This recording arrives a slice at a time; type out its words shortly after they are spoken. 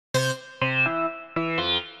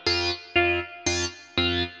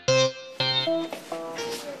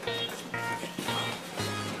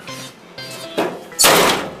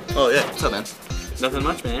What's up, man? Nothing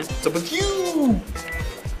much, man. What's up with you?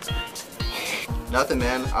 Nothing,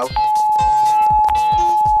 man.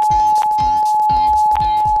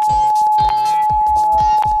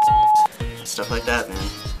 Stuff like that, man.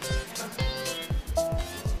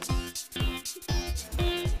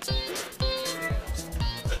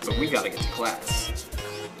 But we gotta get to class.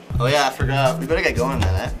 Oh yeah, I forgot. We better get going,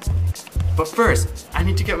 man. Eh? But first, I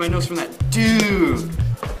need to get my notes from that dude.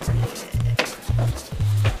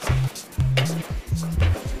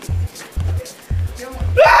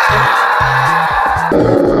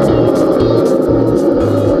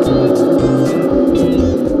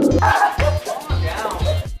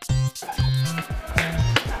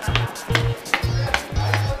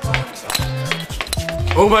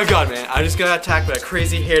 Oh my god, man, I just got attacked by a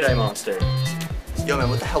crazy hair dye monster. Yo, man,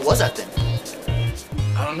 what the hell was that thing?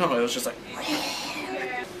 I don't know, it was just like...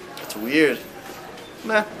 It's weird.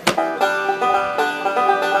 Nah.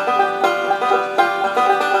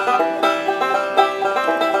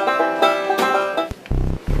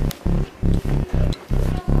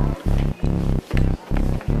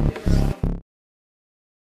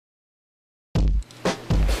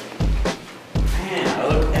 Man, I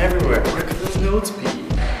look everywhere. Where could those notes be? I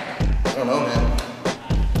don't know, man.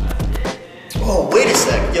 Oh, wait a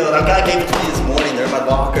sec. Yo, that guy gave it to me this morning. They're in my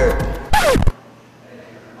locker.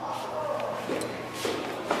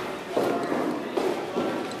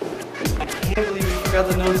 I can't believe you forgot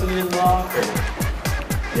the notes in your locker.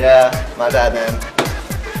 Yeah, my bad, man.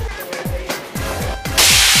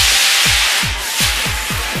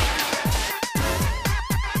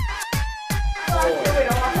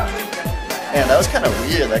 Man, that was kind of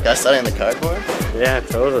weird, that guy studying the cardboard. Yeah,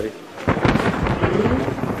 totally.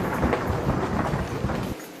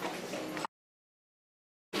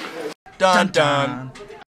 Dun dun.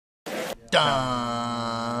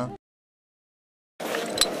 Dun.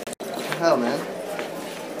 What the hell, man?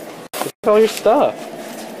 Look at all your stuff.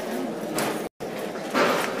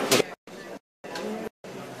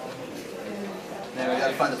 Man, we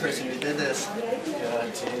gotta find the person who did this.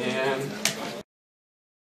 God damn.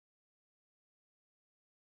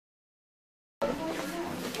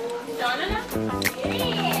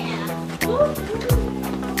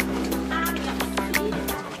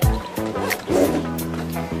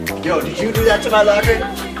 Yo, did you do that to my locker?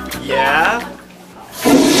 Yeah?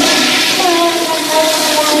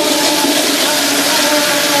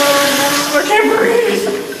 I can't breathe!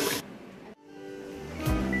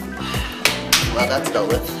 Well, that's dealt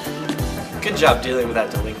with. Good job dealing with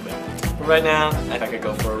that delinquent. But right now, I think I could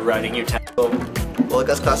go for a writing utensil. Well, I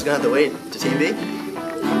guess class is gonna have to wait to Team B.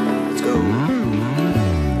 Let's go.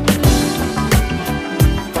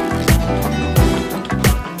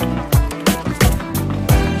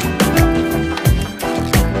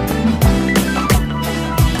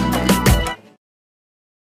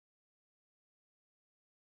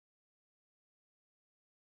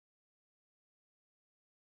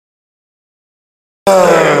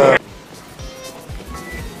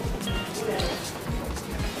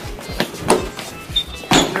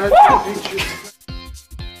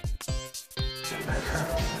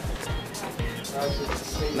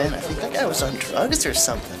 Man, I think that guy was on drugs or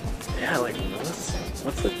something. Yeah, like,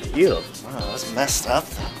 what's the deal? Wow, that was messed up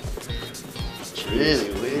though. It's really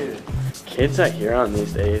weird. Kids out here on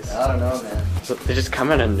these days, I don't know, man. so they just come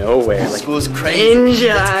out of nowhere. Like, School's crazy.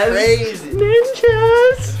 ninjas! It's crazy.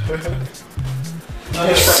 Ninjas!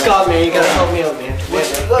 Hey, Scott, man, you gotta help me out, man.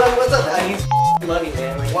 What's up, I man? need money,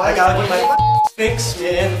 man. Like, Why? I gotta get my fix,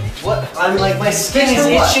 man. What? I'm like, my skin is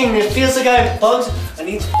itching. It feels like I have bugs. I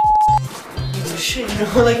need some shit, you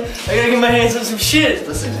know? Like, I gotta get my hands on some shit.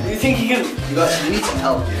 Listen, man. You think you can? You need some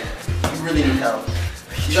help, dude. You really need help.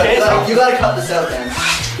 You gotta cut this out, man.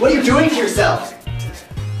 What are you doing to yourself?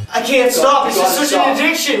 I can't stop. It's just such an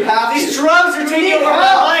addiction. These drugs are taking over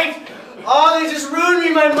my life. Oh, they just ruined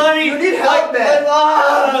me my money. You need help, man.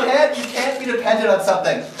 You can't be dependent on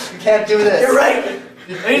something. You can't do this. You're right.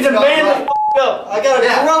 I need to man the up. I gotta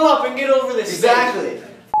grow up and get over this. Exactly.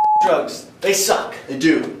 Drugs. They suck. They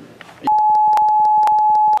do.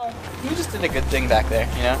 You just did a good thing back there,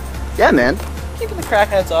 you know? Yeah, man. Keeping the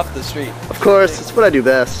crackheads off the street. Of course, it's what I do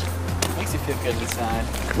best. Makes you feel good inside.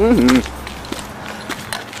 Mm-hmm.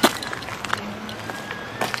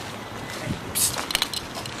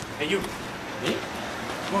 Hey, you. Me?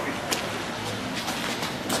 Come over here.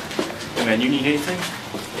 Hey, man, you need anything?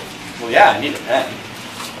 Well, yeah, I need a pen.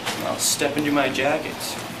 I'll step into my jacket.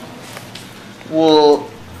 Well,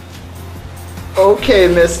 okay,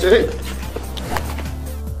 mister.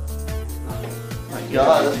 My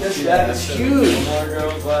God, this jacket's huge. More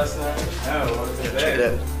girls last night. Oh, what was it? Check it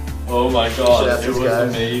out. Oh my Should god, ask it these was guys.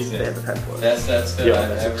 amazing. They have the pen for it. Best set Yo, I've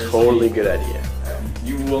that's ever a totally seen. good idea.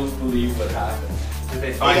 You won't believe what happened. Did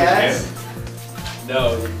they Hey guys,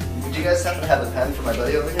 No. would you guys happen to have a pen for my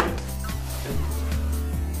buddy over here?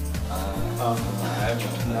 I have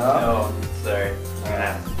no. No? Sorry.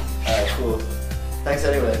 Alright, cool. Thanks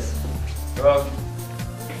anyways. Bro,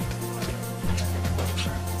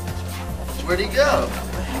 Where'd he go?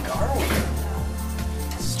 Where the heck are we?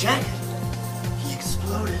 His jacket. He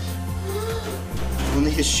exploded.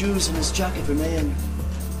 Only his shoes and his jacket remain.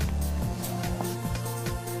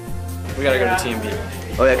 We gotta go to Team B.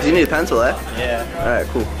 Oh yeah, because you need a pencil, eh? Yeah. Alright,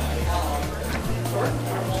 cool.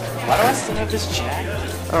 Why do I still have this jacket?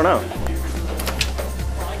 I don't know.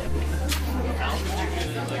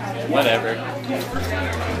 Whatever.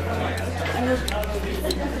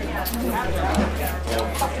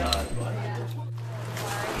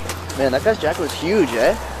 Man, that guy's jacket was huge,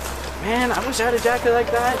 eh? Man, I wish I had a jacket like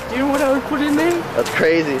that. Do you know what I would put in there? That's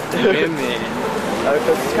crazy. It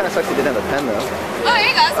Kind of sucks he didn't have a pen though. Oh,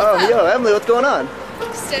 hey guys, Oh, what's yo, Emily, what's going on?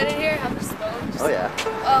 up? Standing here, having a smoke. Just, Oh yeah.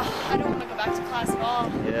 I don't want to go back to class at all.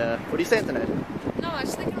 Yeah. What are you saying tonight? No, I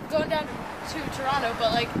was thinking of going down to Toronto,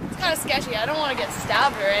 but like, it's kind of sketchy. I don't want to get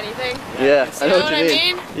stabbed or anything. Yeah, I know You know what what you I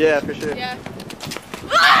mean. mean? Yeah, for sure. Yeah.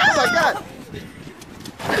 Oh my god!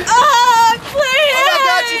 Oh, please! Oh my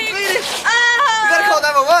god, she's bleeding! You gotta call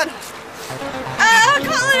 911!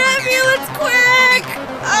 Call an ambulance quick!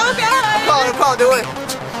 Oh god! Call, do it!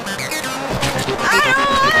 I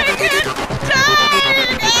don't want to get died!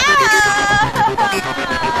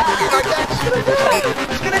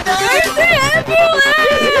 She's gonna die! Where's the ambulance?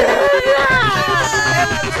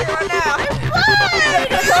 Right now!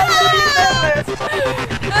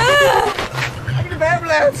 I need an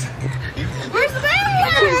ambulance! Where's the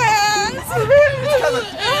ambulance? It's coming!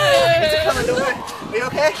 It's coming, don't worry. Are you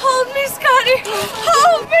okay? Hold me, Scotty!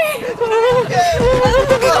 Hold me!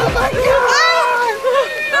 Oh my god!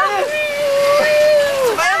 Help me!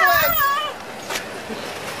 It's my ambulance!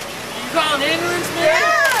 You call an ambulance, man?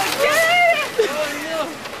 Yeah, get it!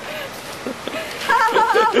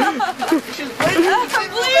 She's bleeding! I'm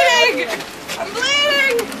bleeding! I'm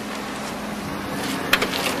bleeding!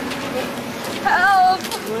 Help! You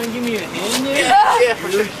wanna give me a hand there? Yeah, for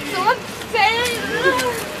sure. Someone save!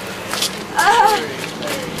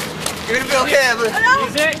 You're gonna be okay, Emily.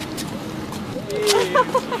 Is it?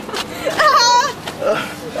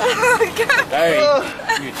 Hey. Oh,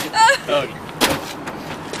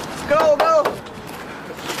 Oh, go!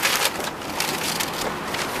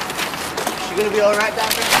 You gonna be alright,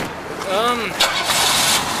 doctor? I'm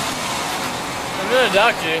not a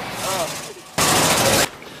doctor.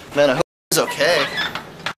 Man, I hope he's okay.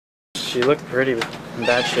 she looked pretty in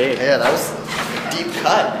bad shape. Yeah, that was a deep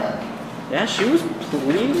cut, man. Yeah, she was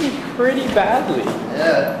bleeding pretty badly.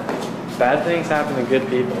 Yeah. Bad things happen to good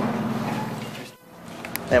people.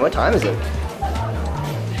 Man, what time is it?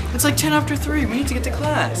 It's like 10 after 3. We need to get to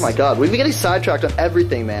class. Oh my god, we've been getting sidetracked on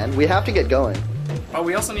everything, man. We have to get going. Oh,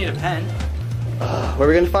 we also need a pen. Where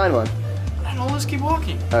are we gonna find one? I don't know, let's keep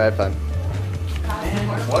walking. Alright, fine. Man,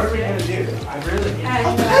 what are we gonna do? I really need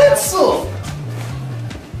A pencil!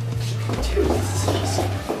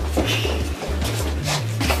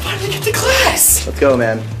 finally get to class. Let's go,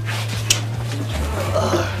 man.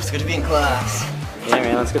 It's good to be in class. Yeah,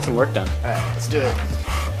 man, let's get some work done. Alright, let's do it.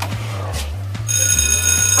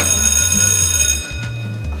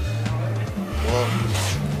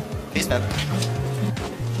 Whoa. Peace, man.